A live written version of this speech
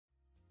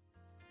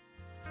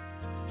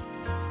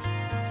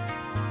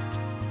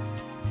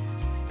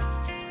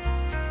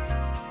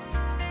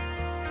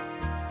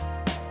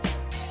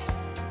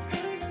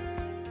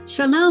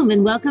Shalom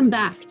and welcome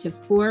back to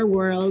Four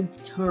Worlds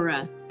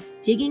Torah,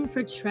 digging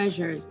for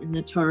treasures in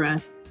the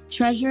Torah,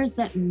 treasures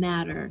that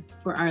matter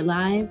for our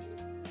lives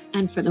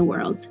and for the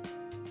world.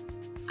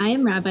 I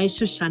am Rabbi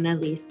Shoshana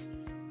Leis.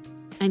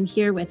 I'm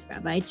here with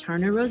Rabbi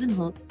Charner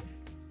Rosenholtz.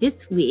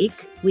 This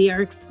week, we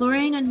are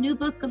exploring a new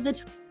book of the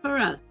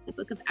Torah, the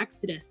book of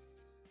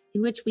Exodus,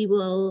 in which we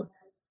will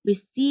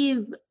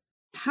receive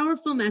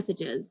powerful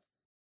messages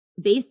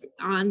based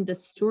on the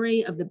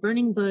story of the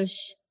burning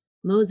bush,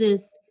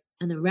 Moses,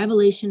 and the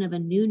revelation of a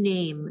new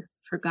name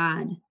for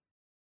God.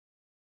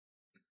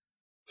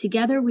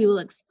 Together, we will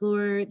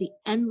explore the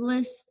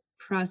endless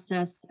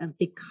process of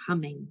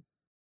becoming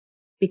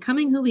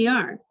who we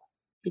are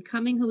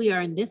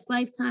in this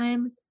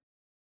lifetime,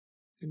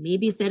 and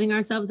maybe setting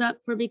ourselves up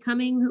for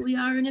becoming who we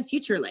are in a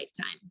future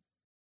lifetime.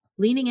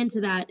 Leaning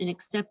into that and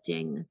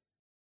accepting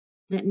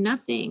that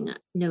nothing,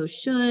 no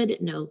should,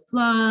 no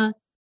flaw,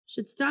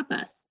 should stop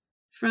us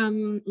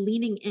from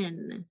leaning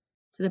in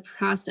to the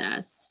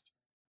process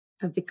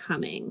of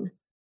becoming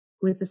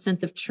with a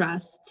sense of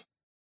trust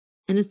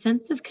and a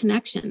sense of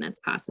connection that's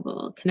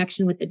possible,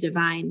 connection with the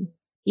divine,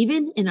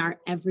 even in our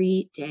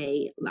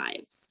everyday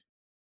lives.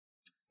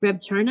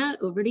 Reb Charna,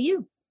 over to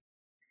you.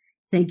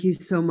 Thank you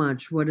so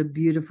much. What a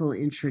beautiful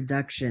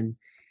introduction.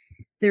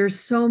 There's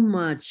so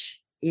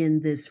much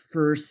in this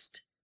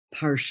first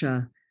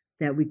parsha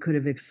that we could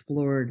have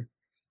explored.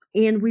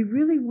 And we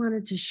really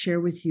wanted to share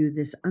with you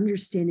this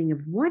understanding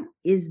of what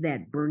is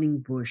that burning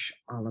bush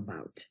all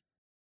about.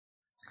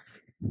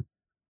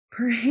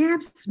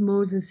 Perhaps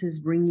Moses is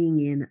bringing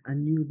in a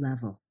new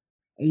level,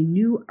 a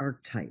new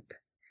archetype,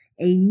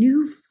 a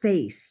new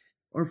face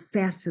or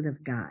facet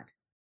of God.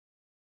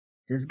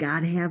 Does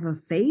God have a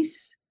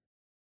face?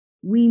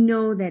 We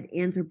know that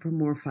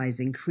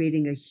anthropomorphizing,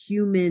 creating a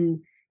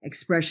human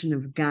expression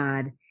of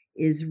God,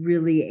 is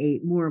really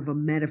more of a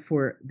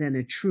metaphor than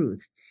a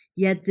truth.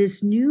 Yet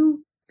this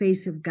new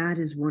face of God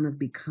is one of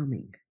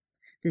becoming,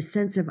 the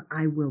sense of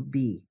I will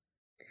be.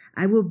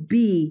 I will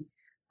be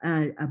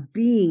a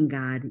being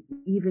God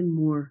even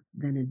more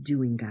than a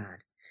doing God.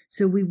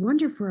 So we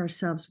wonder for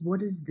ourselves,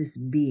 what is this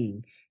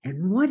being?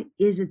 And what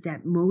is it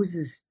that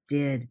Moses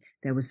did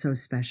that was so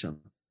special?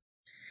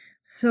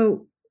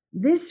 So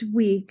this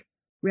week,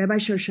 Rabbi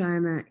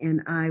Shoshana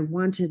and I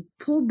want to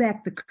pull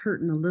back the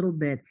curtain a little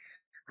bit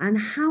on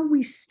how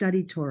we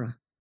study Torah.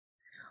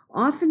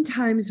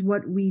 Oftentimes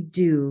what we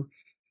do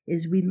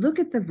is we look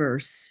at the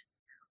verse,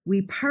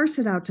 we parse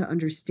it out to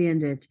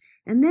understand it,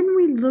 and then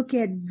we look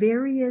at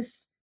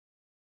various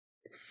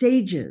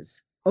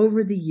sages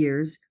over the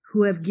years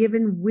who have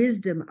given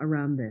wisdom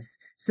around this.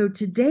 So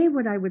today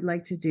what I would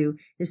like to do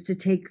is to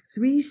take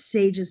three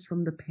sages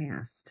from the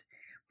past,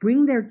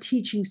 bring their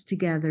teachings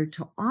together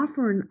to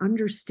offer an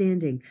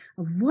understanding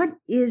of what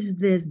is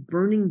this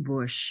burning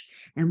bush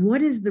and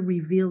what is the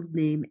revealed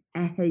name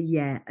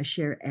Eheyeh,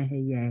 Asher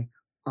Eheyeh,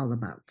 all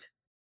about.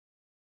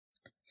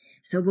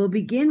 So we'll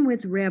begin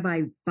with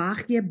Rabbi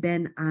Bachya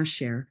ben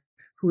Asher,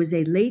 who is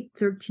a late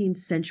 13th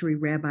century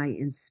rabbi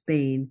in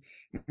Spain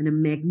and a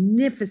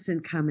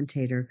magnificent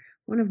commentator,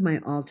 one of my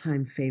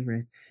all-time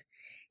favorites.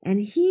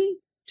 And he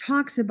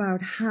talks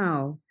about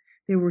how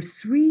there were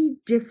three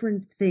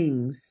different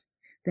things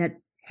that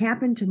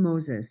happened to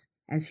Moses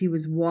as he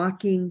was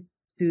walking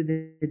through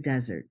the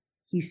desert.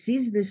 He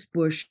sees this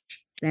bush.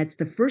 That's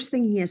the first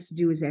thing he has to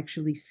do, is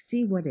actually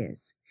see what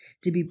is,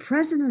 to be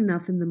present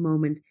enough in the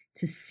moment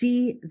to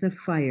see the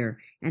fire.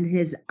 And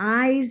his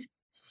eyes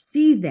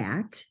see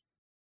that.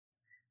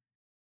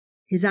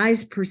 His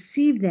eyes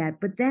perceive that,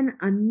 but then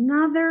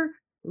another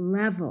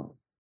level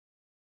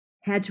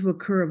had to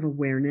occur of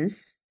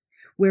awareness,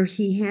 where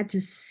he had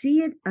to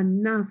see it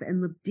enough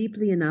and look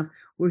deeply enough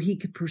where he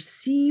could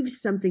perceive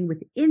something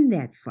within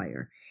that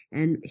fire.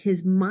 And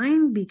his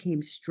mind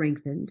became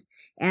strengthened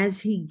as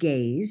he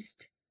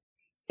gazed,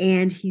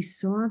 and he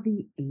saw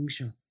the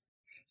angel.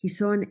 He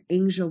saw an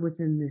angel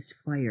within this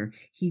fire.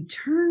 He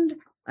turned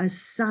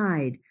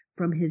aside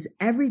from his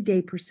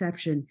everyday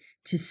perception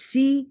to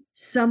see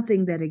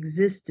something that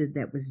existed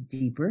that was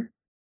deeper,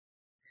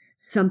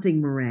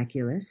 something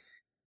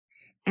miraculous.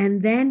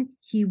 And then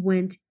he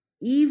went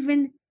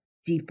even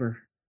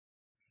deeper.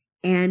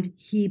 And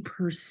he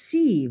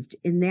perceived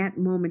in that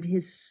moment,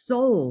 his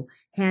soul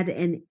had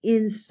an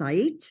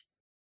insight.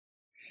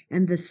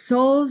 And the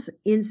soul's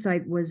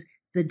insight was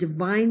the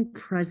divine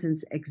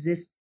presence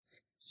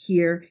exists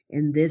here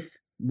in this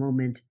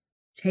moment.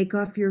 Take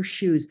off your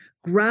shoes,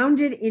 ground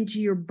it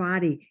into your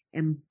body,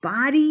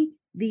 embody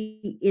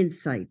the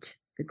insight.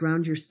 The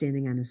ground you're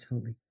standing on is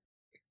holy.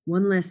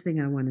 One last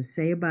thing I want to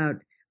say about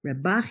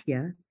Reb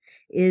Bachya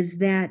is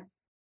that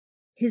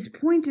his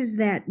point is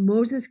that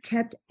Moses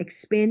kept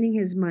expanding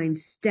his mind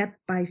step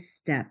by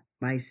step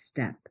by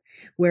step,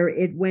 where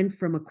it went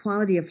from a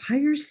quality of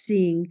higher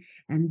seeing,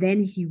 and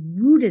then he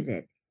rooted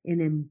it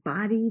in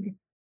embodied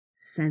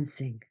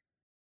sensing.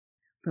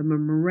 From a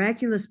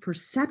miraculous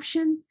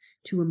perception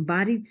to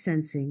embodied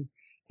sensing.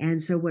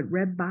 And so what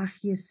Reb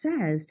Bachya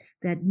says,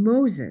 that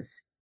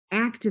Moses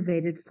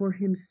activated for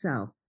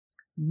himself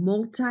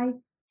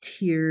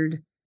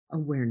multi-tiered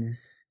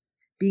awareness,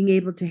 being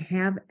able to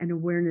have an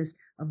awareness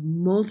of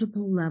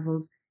multiple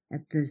levels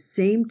at the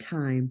same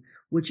time,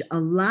 which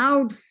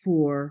allowed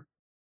for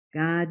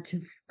God to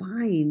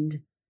find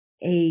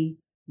a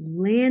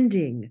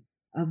landing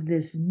of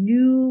this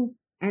new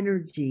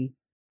energy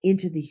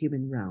into the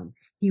human realm.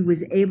 He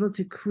was able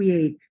to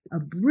create a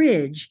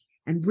bridge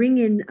and bring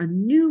in a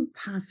new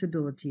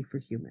possibility for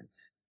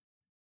humans.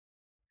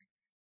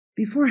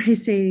 Before I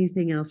say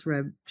anything else,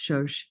 Reb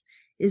Shosh,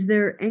 is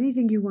there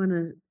anything you want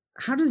to,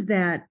 how does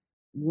that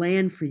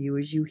land for you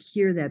as you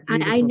hear that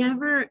beautiful?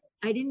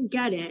 I didn't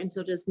get it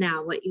until just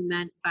now, what you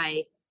meant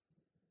by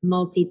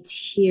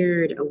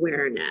multi-tiered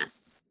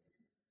awareness.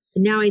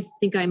 And now I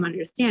think I'm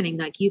understanding,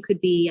 like you could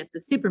be at the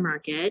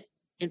supermarket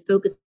and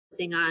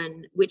focusing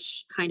on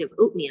which kind of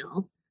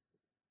oatmeal.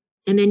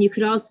 And then you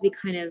could also be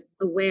kind of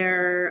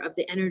aware of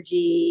the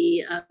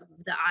energy of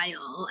the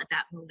aisle at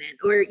that moment.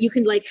 Or you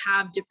can like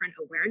have different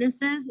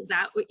awarenesses. Is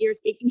that what you're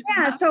speaking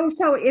Yeah. about?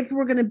 So if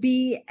we're going to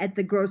be at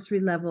the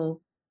grocery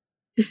level,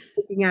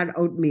 picking out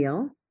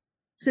oatmeal,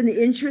 it's an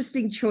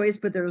interesting choice,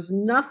 but there's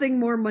nothing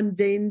more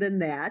mundane than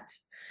that.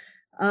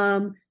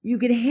 You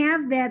could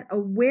have that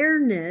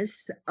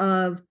awareness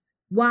of,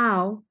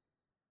 wow,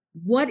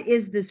 what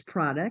is this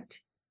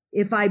product?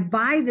 If I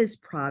buy this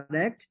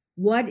product,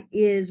 where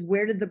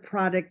did the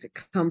product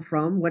come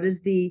from? What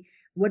is the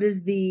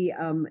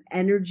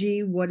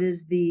energy? What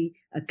is the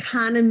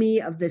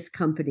economy of this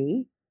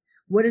company?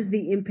 What is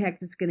the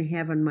impact it's going to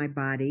have on my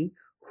body?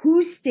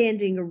 Who's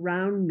standing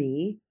around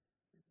me?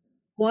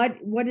 What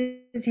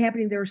is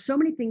happening? There are so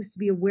many things to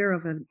be aware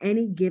of at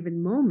any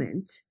given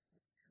moment.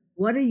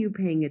 What are you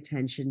paying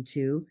attention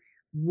to?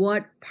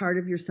 What part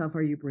of yourself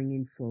are you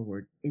bringing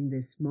forward in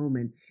this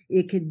moment?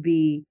 It could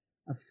be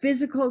a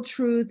physical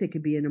truth. It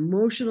could be an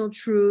emotional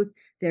truth.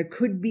 There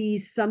could be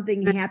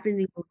something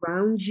happening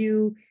around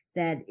you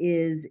that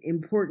is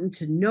important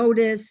to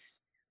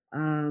notice.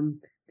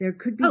 There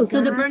could be. Oh,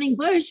 so the burning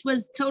bush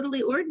was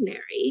totally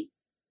ordinary,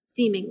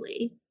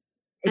 seemingly.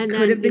 It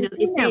could have been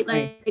seen that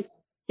way. Like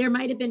there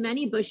might have been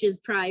many bushes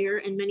prior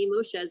and many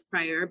Moshes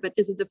prior, but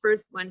this is the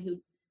first one who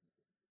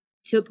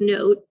took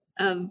note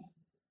of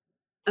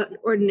an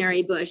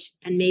ordinary bush,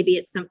 and maybe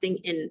it's something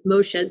in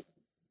Moshe's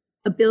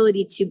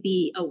ability to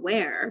be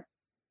aware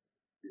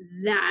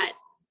that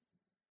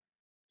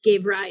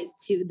gave rise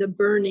to the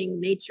burning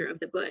nature of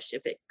the bush,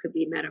 if it could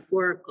be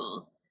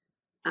metaphorical.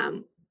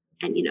 And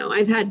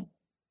I've had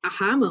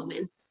aha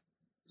moments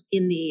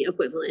in the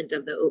equivalent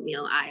of the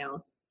oatmeal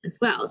aisle as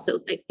well. So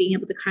like being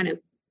able to kind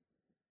of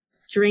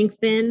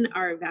strengthen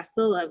our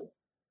vessel of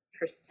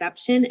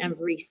perception and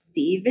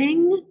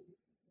receiving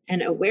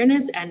and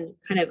awareness, and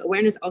kind of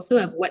awareness also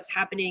of what's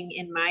happening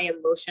in my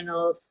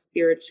emotional,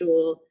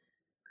 spiritual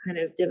kind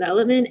of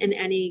development in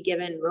any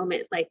given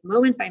moment, like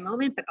moment by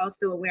moment, but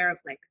also aware of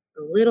like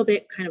a little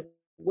bit kind of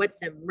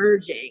what's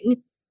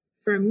emerging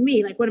for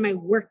me. Like, what am I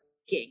working?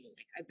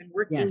 Like I've been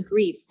working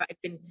grief.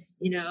 I've been,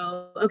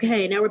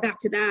 okay, now we're back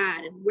to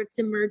that, and what's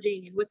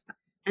emerging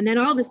and then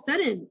all of a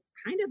sudden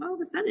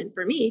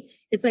for me,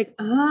 it's like,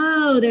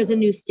 oh, there's a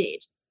new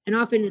stage. And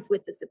often it's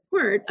with the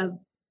support of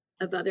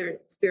other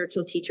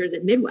spiritual teachers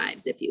and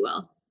midwives, if you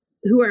will,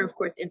 who are of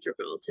course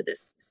integral to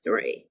this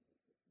story.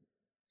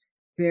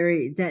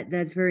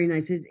 That's very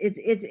nice.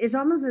 It's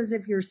almost as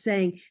if you're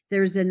saying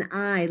there's an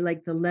I,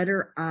 like the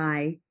letter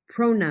I,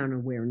 pronoun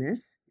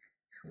awareness,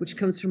 which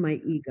comes from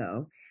my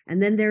ego.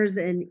 And then there's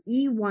an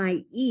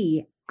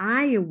EYE,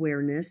 I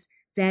awareness,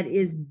 that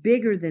is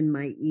bigger than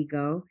my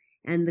ego.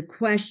 And the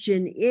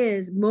question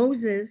is,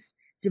 Moses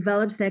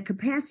develops that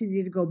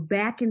capacity to go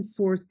back and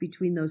forth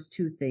between those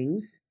two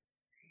things.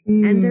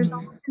 And there's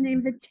almost an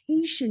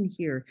invitation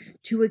here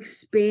to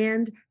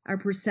expand our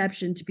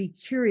perception, to be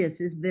curious.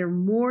 Is there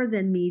more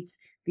than meets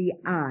the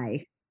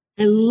eye?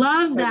 I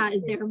love that.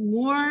 Is there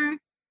more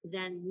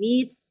than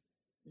meets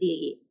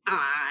the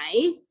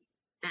eye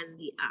and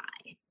the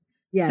eye?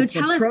 Yeah. So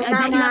tell us, I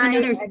bet you have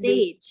another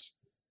stage.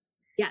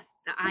 Yes,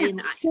 the eye and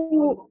the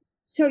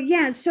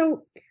eye.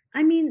 So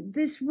I mean,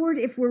 this word,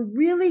 if we're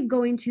really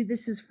going to,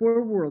 this is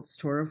Four Worlds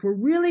Torah, if we're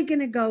really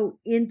going to go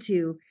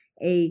into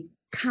a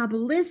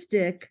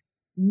Kabbalistic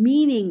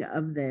meaning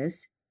of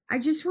this, I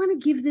just want to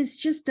give this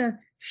just a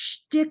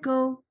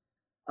shtickle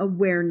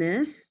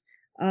awareness,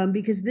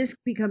 because this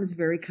becomes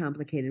very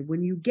complicated.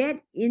 When you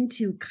get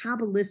into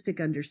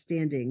Kabbalistic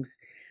understandings,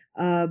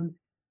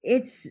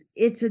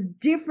 it's a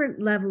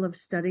different level of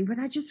studying, but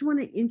I just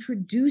want to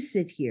introduce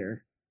it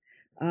here.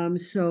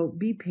 So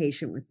be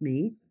patient with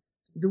me.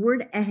 The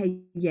word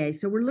Eheye,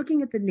 so we're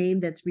looking at the name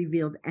that's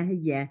revealed,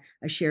 Eheye,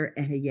 Asher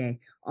Eheye,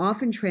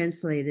 often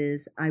translated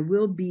as, I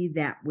will be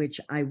that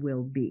which I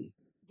will be.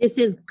 This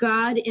is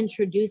God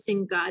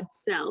introducing God's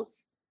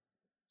self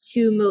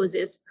to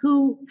Moses,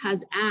 who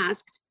has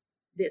asked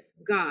this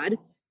God,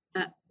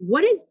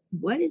 what is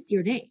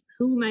your name?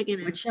 Who am I going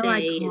to say? What shall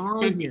I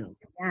call you?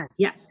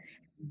 Yes.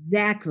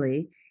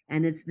 Exactly.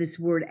 And it's this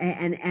word,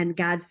 and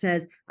God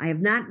says, I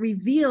have not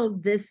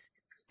revealed this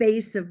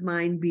face of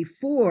mine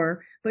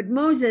before, but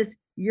Moses,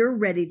 you're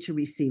ready to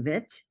receive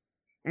it.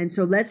 And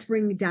so let's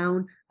bring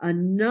down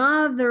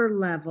another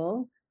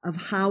level of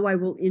how I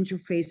will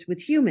interface with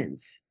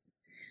humans.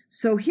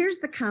 So here's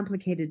the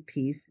complicated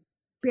piece.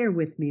 Bear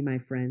with me, my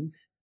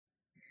friends.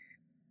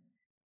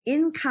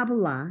 In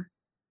Kabbalah,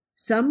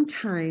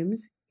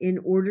 sometimes in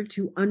order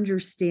to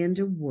understand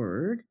a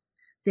word,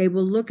 they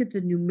will look at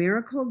the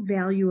numerical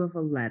value of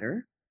a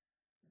letter,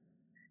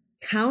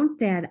 count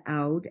that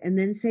out, and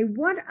then say,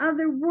 what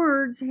other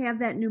words have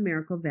that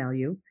numerical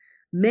value?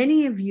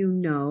 Many of you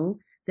know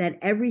that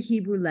every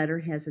Hebrew letter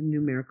has a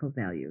numerical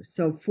value.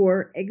 So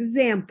for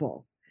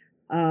example,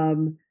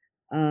 the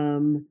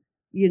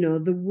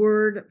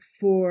word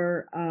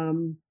for,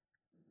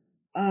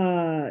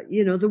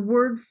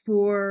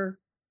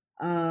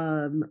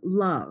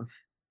 love.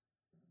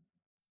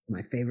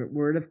 My favorite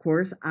word, of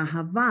course,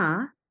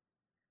 ahava,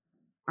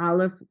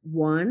 aleph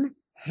 1,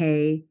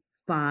 hey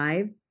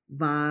 5,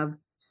 vav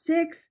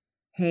 6,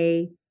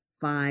 hey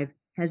 5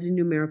 has a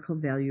numerical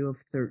value of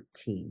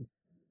 13.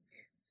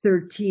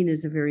 13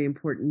 is a very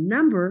important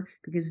number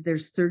because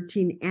there's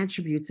 13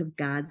 attributes of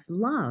God's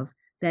love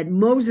that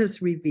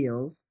Moses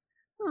reveals,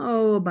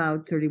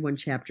 about 31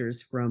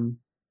 chapters from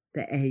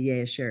the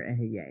Ehyeh Asher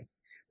Ehyeh,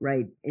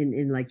 right?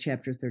 In like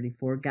chapter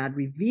 34, God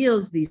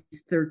reveals these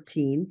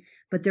 13,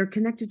 but they're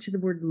connected to the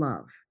word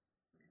love.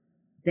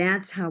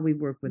 That's how we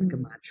work with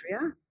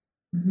gematria.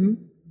 Mm-hmm.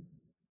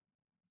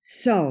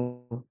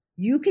 So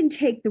you can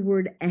take the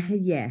word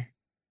Ehyeh,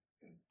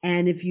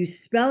 and if you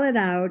spell it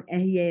out,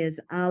 Ehyeh is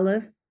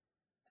Aleph,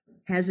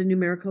 has a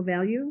numerical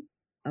value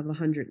of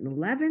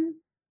 111.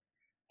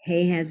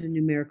 Hey has a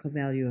numerical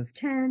value of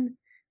 10.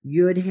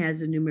 Yud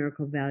has a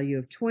numerical value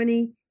of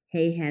 20.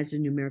 Hey has a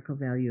numerical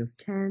value of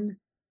 10.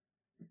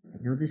 I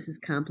know this is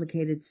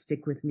complicated.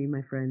 Stick with me,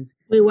 my friends.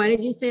 Wait, why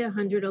did you say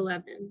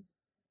 111?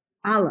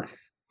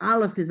 Aleph.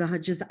 Aleph is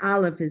just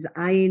Aleph is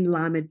Ayin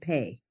Lamed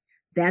Pei.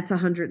 That's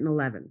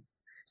 111.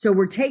 So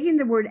we're taking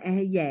the word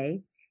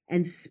Ehyeh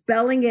and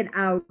spelling it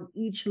out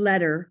each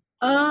letter.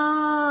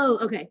 Oh,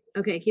 okay.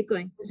 Okay, keep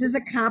going. This is a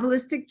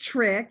Kabbalistic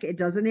trick. It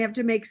doesn't have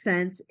to make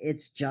sense.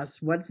 It's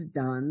just what's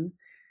done.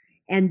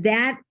 And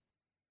that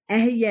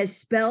Ehyeh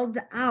spelled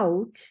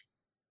out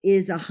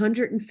is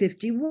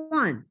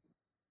 151.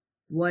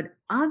 What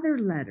other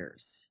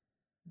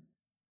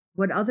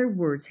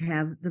words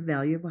have the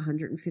value of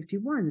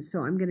 151?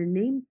 So I'm going to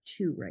name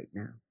 2 right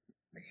now.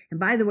 And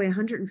by the way,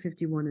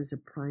 151 is a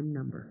prime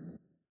number.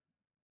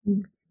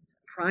 It's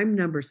a prime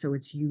number, so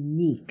it's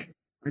unique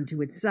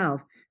unto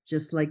itself,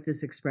 just like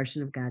this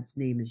expression of God's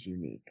name is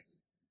unique.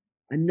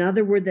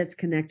 Another word that's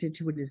connected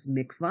to it is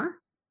mikvah.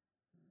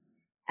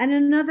 And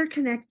another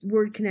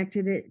word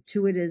connected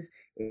to it is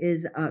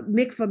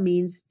mikvah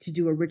means to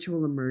do a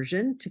ritual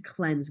immersion, to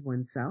cleanse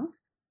oneself.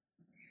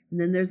 And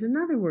then there's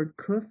another word,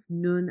 kuf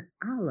nun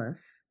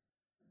aleph,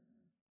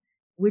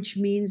 which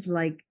means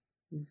like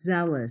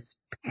zealous,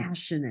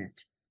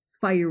 passionate,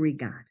 fiery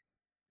God.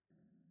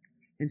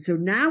 And so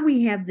now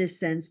we have this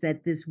sense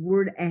that this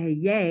word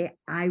Ehyeh,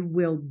 I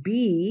will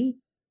be,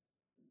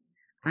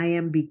 I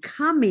am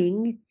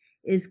becoming,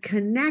 is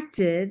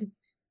connected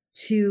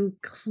to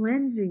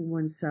cleansing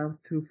oneself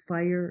through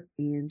fire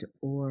and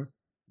or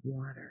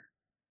water.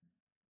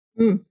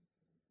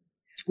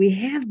 We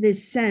have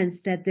this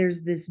sense that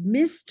there's this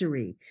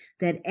mystery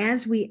that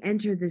as we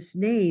enter this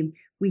name,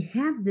 we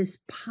have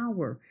this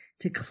power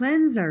to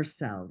cleanse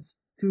ourselves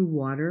through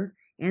water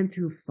and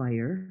through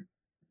fire.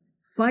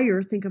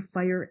 Fire, think of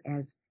fire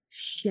as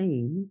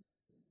shame.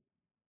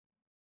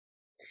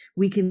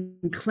 We can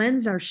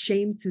cleanse our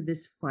shame through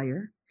this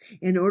fire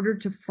in order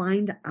to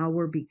find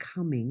our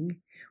becoming.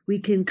 We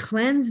can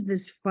cleanse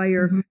this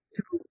fire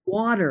through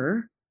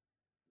water,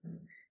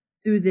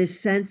 through this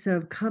sense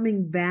of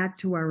coming back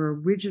to our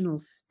original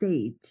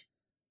state.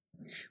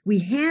 We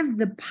have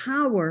the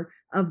power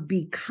of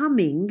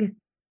becoming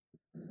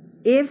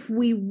if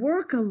we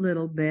work a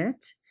little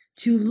bit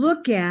to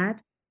look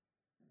at,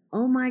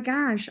 oh my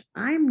gosh,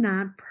 I'm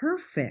not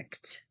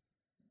perfect.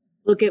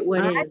 Look at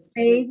what I is.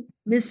 made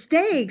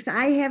mistakes.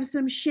 I have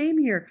some shame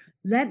here.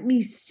 Let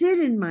me sit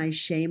in my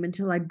shame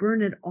until I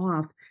burn it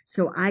off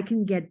so I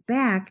can get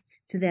back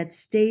to that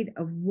state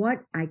of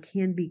what I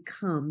can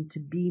become to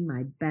be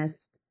my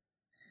best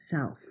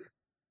self.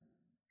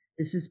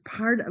 This is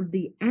part of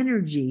the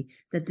energy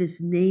that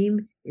this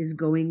name is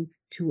going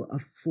to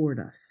afford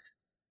us.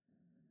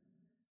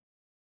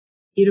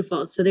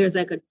 Beautiful. So there's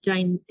like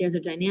there's a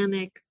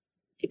dynamic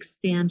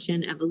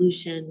expansion,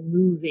 evolution,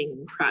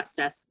 moving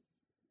process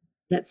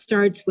that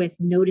starts with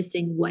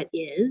noticing what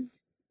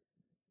is,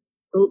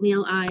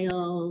 oatmeal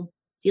aisle,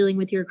 dealing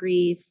with your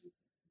grief,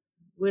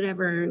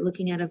 whatever,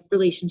 looking at a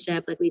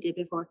relationship like we did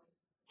before,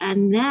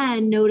 and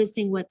then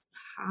noticing what's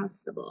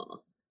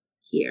possible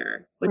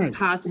here, what's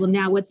possible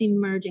now, what's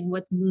emerging,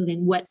 what's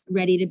moving, what's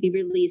ready to be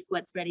released,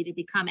 what's ready to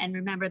become. And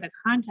remember, the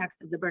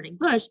context of the burning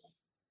bush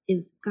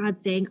is God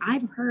saying,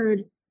 I've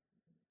heard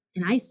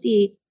and I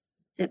see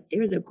that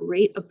there's a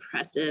great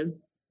oppressive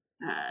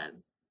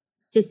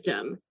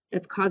system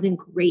that's causing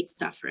great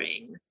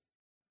suffering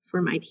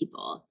for my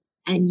people.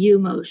 And you,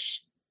 Moshe,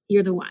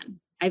 you're the one.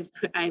 I've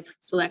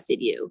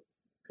selected you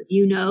because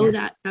you know Yes.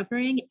 that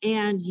suffering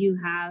and you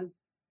have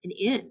an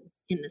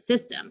in the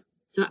system.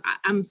 So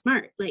I'm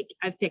smart. Like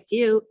I've picked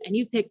you and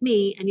you've picked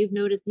me and you've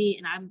noticed me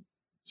and I'm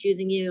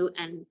choosing you.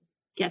 And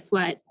guess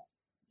what?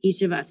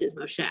 Each of us is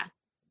Moshe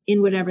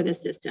in whatever the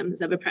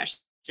systems of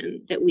oppression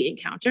that we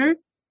encounter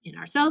in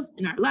ourselves,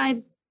 in our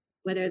lives,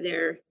 whether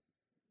they're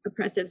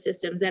oppressive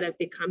systems that have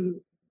become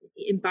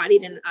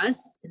embodied in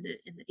us in the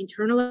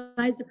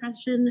internalized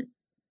oppression,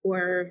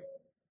 or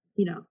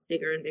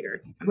bigger and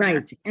bigger.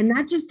 Right. And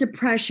not just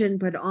depression,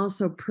 but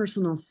also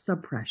personal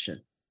suppression.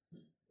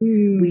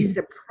 Mm. We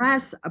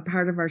suppress a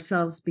part of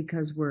ourselves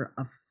because we're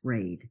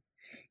afraid.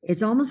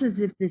 It's almost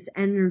as if this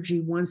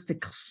energy wants to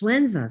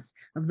cleanse us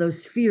of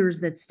those fears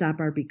that stop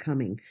our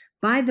becoming.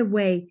 By the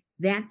way,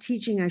 that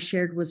teaching I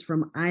shared was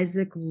from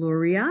Isaac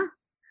Luria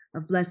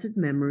of blessed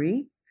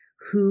memory,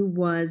 who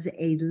was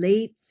a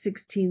late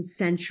 16th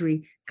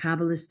century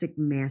Kabbalistic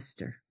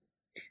master.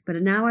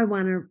 But now I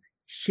want to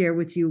share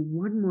with you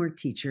one more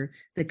teacher,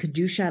 the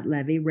Kedushat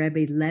Levi,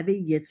 Rabbi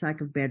Levi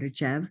Yitzhak of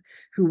Berdichev,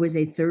 who was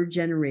a third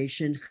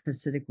generation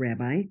Hasidic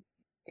rabbi.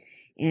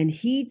 And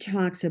he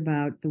talks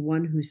about the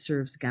one who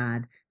serves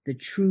God, the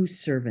true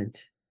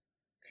servant.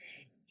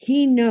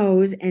 He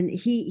knows, and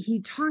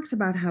he talks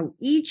about how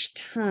each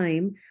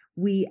time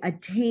we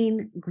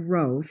attain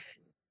growth,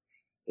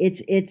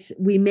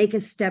 we make a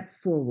step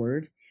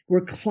forward.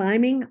 We're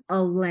climbing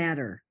a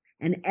ladder,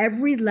 and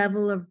every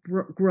level of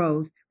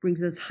growth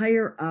brings us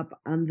higher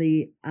up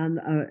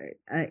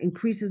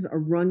increases a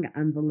rung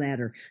on the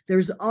ladder.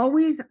 There's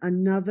always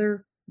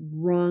another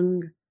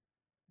rung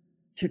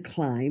to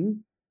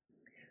climb.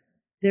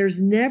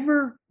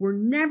 We're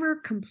never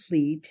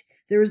complete.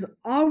 There's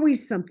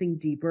always something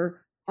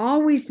deeper,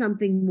 always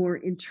something more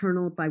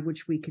internal by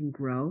which we can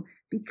grow,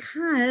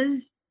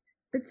 because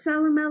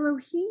B'Tselem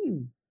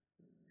Elohim,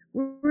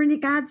 we're in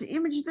God's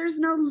image. There's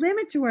no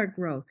limit to our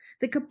growth.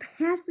 The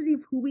capacity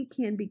of who we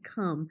can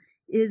become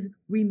is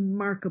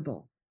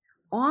remarkable.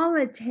 All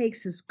it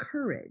takes is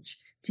courage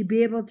to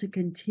be able to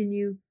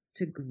continue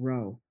to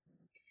grow.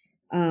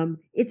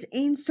 It's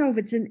Ein Sof.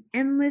 It's an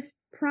endless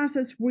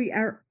process. We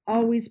are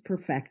always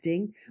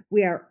perfecting.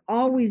 We are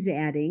always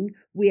adding.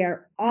 We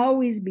are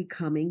always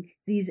becoming.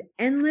 These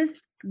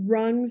endless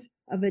rungs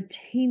of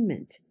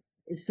attainment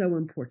is so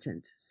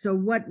important. So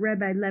what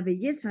Rabbi Levi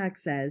Yitzhak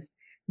says,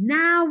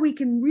 now we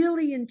can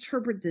really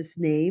interpret this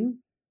name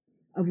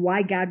of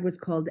why God was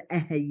called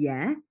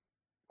Ehyeh,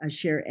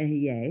 Asher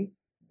Ehyeh.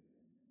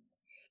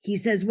 He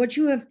says, what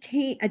you have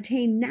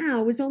attained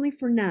now is only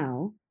for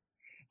now.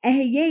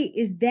 Ehyeh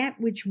is that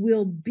which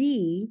will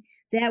be,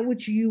 that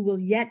which you will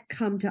yet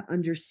come to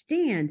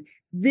understand.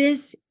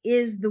 This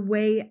is the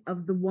way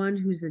of the one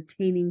who's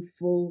attaining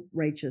full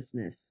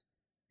righteousness.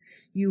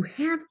 You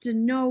have to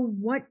know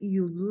what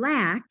you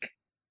lack.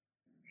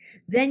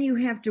 Then you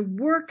have to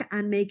work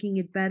on making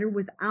it better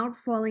without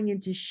falling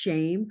into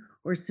shame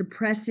or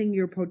suppressing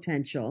your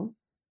potential.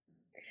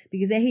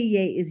 Because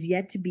Ehyeh is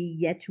yet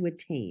to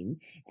attain.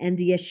 And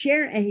the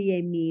Asher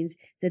Ehyeh means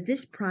that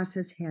this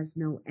process has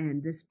no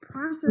end. This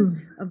process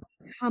of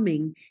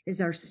becoming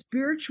is our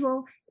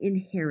spiritual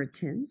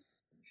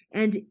inheritance.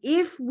 And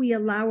if we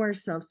allow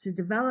ourselves to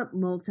develop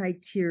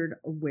multi-tiered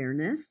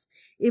awareness,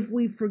 if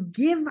we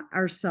forgive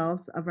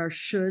ourselves of our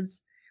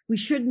shoulds, we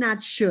should,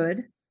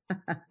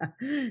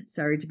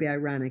 sorry to be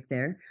ironic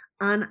there,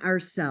 on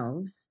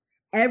ourselves,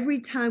 every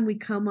time we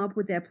come up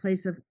with that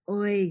place of,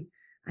 oi,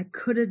 I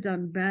could have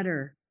done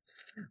better.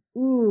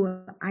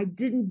 Ooh, I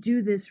didn't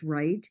do this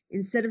right.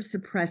 Instead of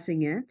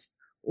suppressing it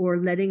or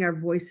letting our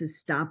voices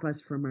stop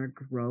us from our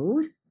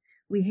growth,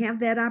 we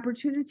have that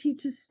opportunity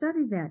to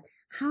study that.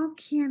 How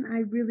can I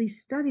really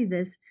study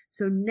this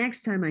so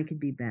next time I can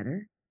be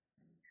better?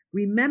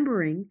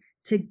 Remembering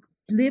to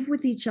live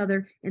with each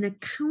other in a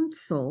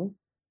counsel,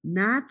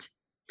 not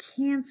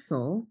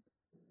cancel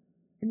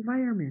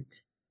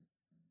environment.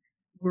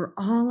 We're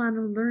all on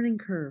a learning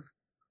curve,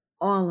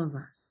 all of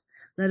us.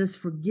 Let us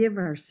forgive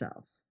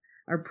ourselves,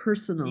 our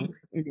personal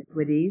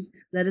iniquities.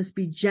 Let us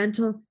be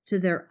gentle to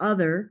their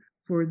other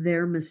for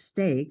their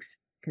mistakes,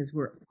 because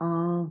we're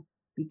all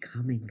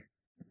becoming.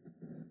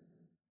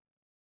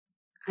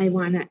 I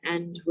want to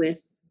end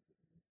with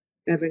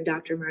Reverend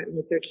Dr. Martin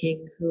Luther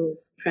King,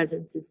 whose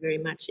presence is very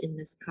much in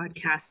this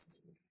podcast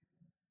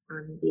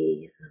on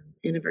the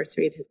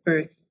anniversary of his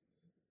birth,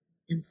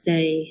 and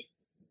say,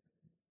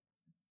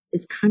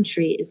 this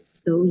country is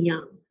so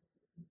young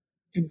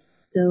and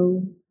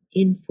so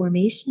in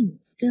formation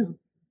still,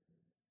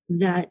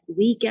 that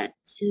we get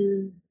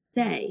to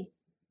say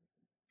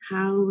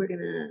how we're going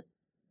to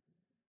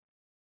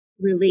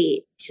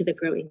relate to the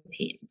growing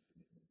pains.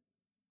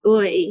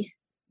 Oi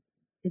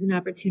is an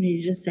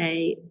opportunity to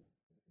say,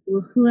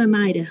 well, who am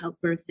I to help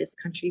birth this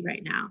country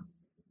right now?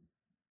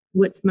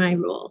 What's my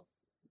role?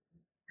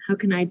 How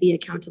can I be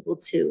accountable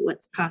to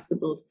what's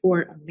possible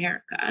for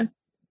America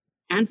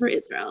and for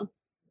Israel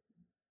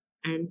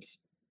and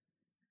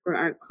for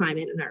our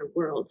climate and our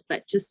world?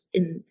 But just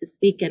in this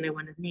weekend, I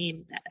want to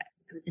name that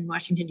I was in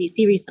Washington,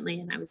 D.C. recently,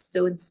 and I was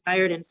so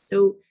inspired and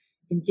so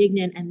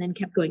indignant and then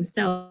kept going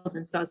south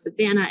and saw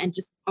Savannah and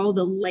just all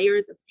the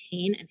layers of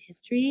pain and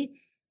history.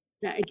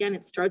 That again,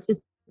 it starts with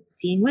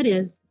seeing what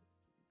is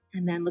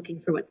and then looking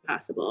for what's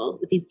possible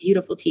with these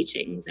beautiful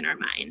teachings in our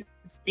minds.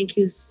 Thank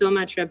you so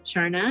much, Reb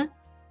Charna.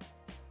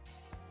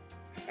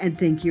 And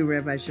thank you,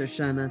 Rabbi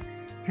Shoshana.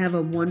 Have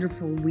a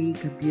wonderful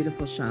week, a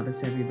beautiful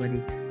Shabbos,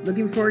 everybody.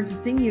 Looking forward to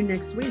seeing you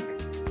next week.